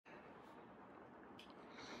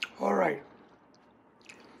Alright,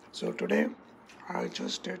 so today I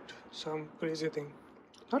just did some crazy thing.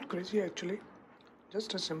 Not crazy actually,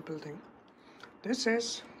 just a simple thing. This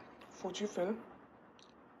is Fujifilm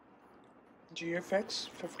GFX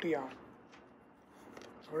 50R.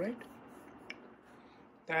 Alright,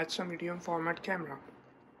 that's a medium format camera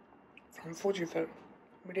from Fujifilm,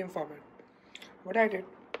 medium format. What I did,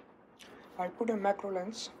 I put a macro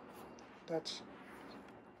lens that's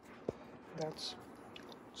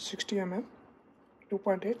 60 mm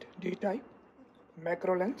 2.8 D type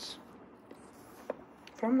macro lens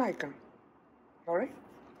from Nikon. Alright,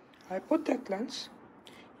 I put that lens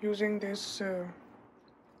using this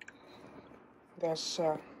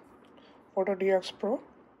Photo DX Pro,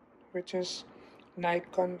 which is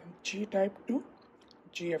Nikon G type to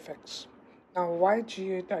GFX. Now why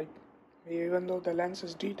G type? Even though the lens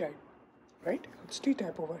is D type, right? It's D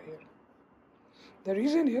type over here. The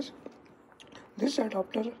reason is this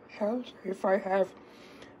adapter helps. If I have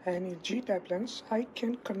any G type lens, I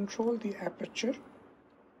can control the aperture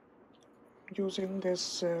using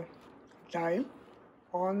this dial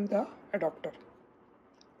on the adapter.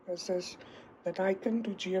 This is the Nikon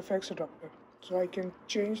to GFX adapter, so I can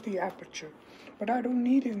change the aperture, but I don't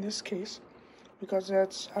need in this case because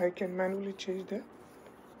I can manually change the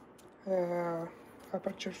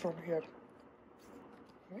aperture from here,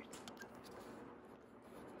 right?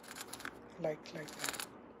 Like that.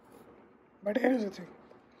 But here is the thing.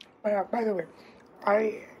 By the way,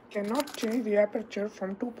 I cannot change the aperture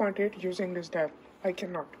from 2.8 using this dial. I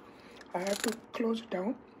cannot. I have to close it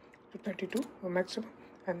down to 32 the maximum,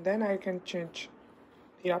 and then I can change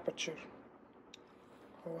the aperture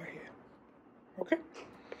over here. Okay.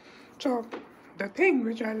 So the thing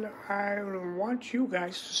which I want you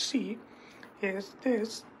guys to see is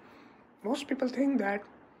this. Most people think that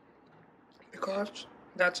because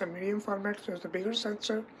that's a medium format, so it's a bigger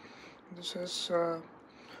sensor. This is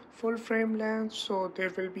full frame lens, so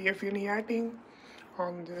there will be a vignetting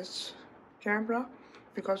on this camera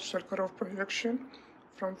because circle of projection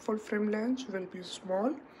from full frame lens will be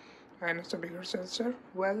small and it's a bigger sensor.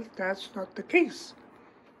 Well, that's not the case.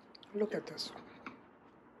 Look at this.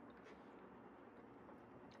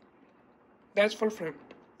 That's full frame,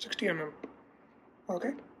 60 mm.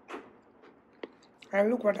 Okay. And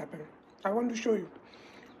look what happened. I want to show you.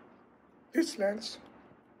 This lens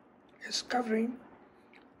is covering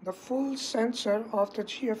the full sensor of the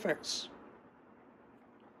GFX.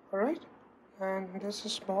 Alright, and this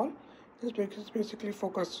is small. This is basically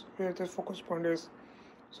focus, where the focus point is.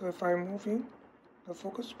 So if I'm moving the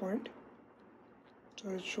focus point, so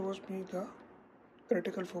it shows me the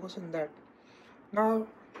critical focus in that. Now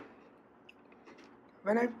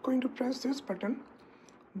when I'm going to press this button,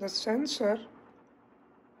 the sensor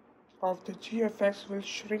of the GFX will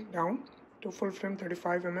shrink down to full frame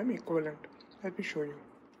 35 mm equivalent. Let me show you.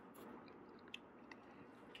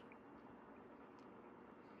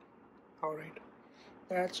 Alright,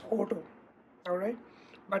 that's auto. Alright,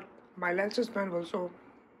 but my lens is manual, so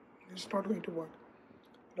it's not going to work.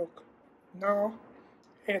 Look, now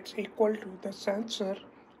it's equal to the sensor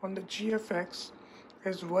on the GFX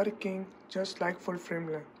is working just like full frame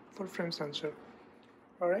sensor.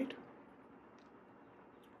 Alright,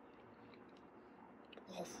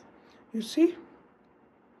 off. You see,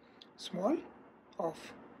 small,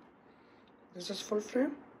 off. This is full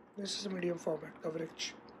frame, this is medium format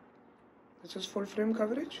coverage. This is full frame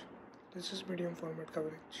coverage, this is medium format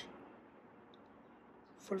coverage.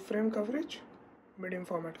 Full frame coverage, medium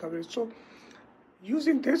format coverage. So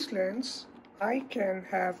using this lens, I can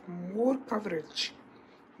have more coverage,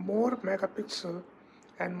 more megapixel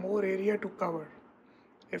and more area to cover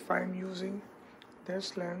if I am using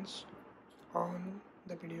this lens on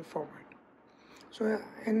the medium format. So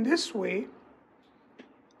in this way,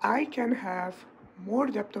 I can have more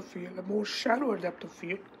depth of field, a more shallower depth of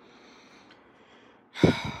field,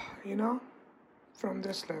 from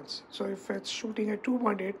this lens. So if it's shooting at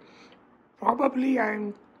 2.8, probably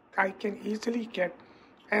I can easily get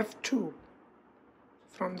f2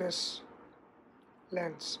 from this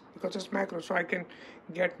lens because it's macro, so I can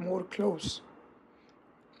get more close.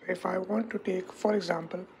 If I want to take, for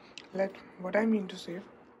example, what I mean to say,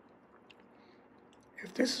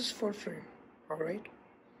 if this is full frame, alright,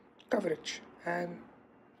 coverage, and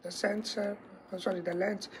the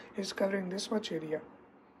lens is covering this much area,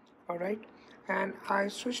 alright, and I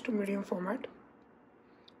switch to medium format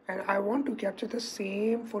and I want to capture the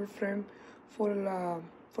same full frame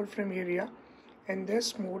area in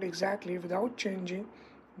this mode exactly without changing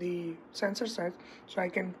the sensor size, so I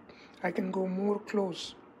can go more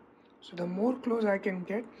close. So the more close I can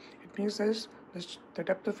get, it means this the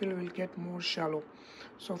depth of field will get more shallow.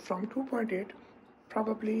 So from 2.8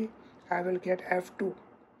 probably I will get f2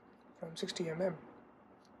 from 60 mm.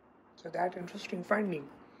 So that interesting finding.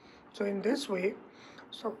 So in this way,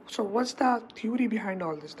 so what's the theory behind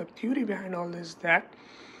all this? The theory behind all this is that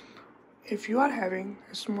if you are having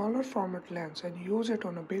a smaller format lens and use it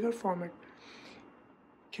on a bigger format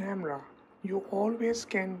camera, you always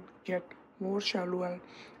can get more shallower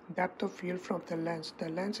depth of field from the lens. The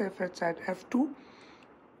lens, if it's at f2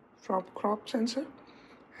 from crop sensor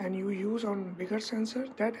and you use on bigger sensor,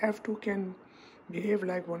 that f2 can behave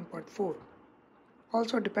like 1.4.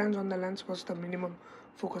 Also depends on the lens what's the minimum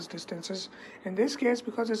focus distances. In this case,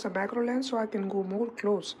 because it's a macro lens, so I can go more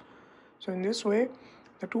close. So in this way,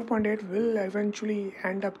 the 2.8 will eventually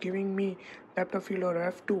end up giving me depth of field or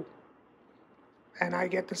f2, and I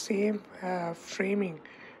get the same framing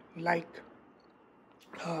like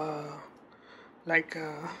the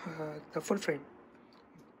full frame.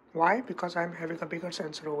 Why? Because I'm having a bigger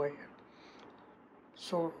sensor over here.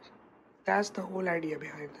 So that's the whole idea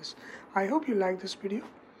behind this. I hope you like this video,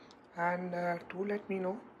 and do let me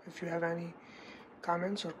know if you have any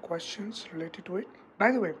comments or questions related to it.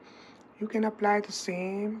 By the way, you can apply the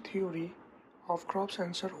same theory of crop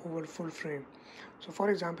sensor over full frame. So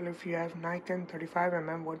for example, if you have Nikon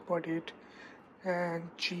 35mm 1.8 and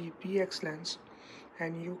G DX lens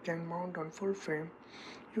and you can mount on full frame,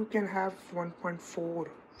 you can have 1.4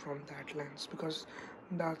 from that lens, because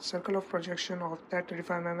the circle of projection of that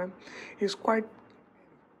 35mm is quite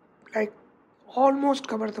like almost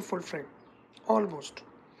cover the full frame, almost.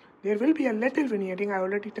 There will be a little vignetting, I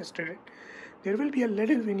already tested it. There will be a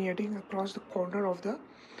little vignetting across the corner of the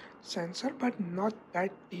sensor, but not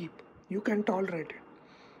that deep. You can tolerate it.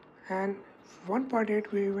 And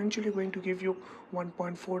 1.8 we eventually going to give you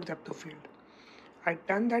 1.4 depth of field. I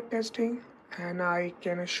done that testing and I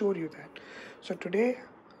can assure you that. So today,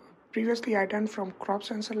 previously I done from crop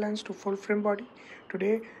sensor lens to full frame body.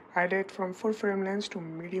 Today I did from full frame lens to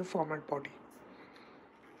medium format body.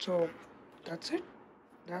 So that's it.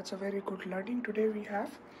 That's a very good learning today we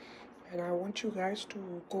have, and I want you guys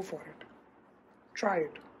to go for it. Try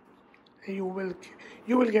it. You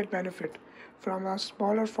will get benefit from a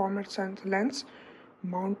smaller format lens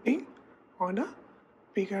mounting on a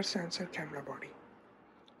bigger sensor camera body.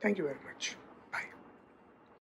 Thank you very much.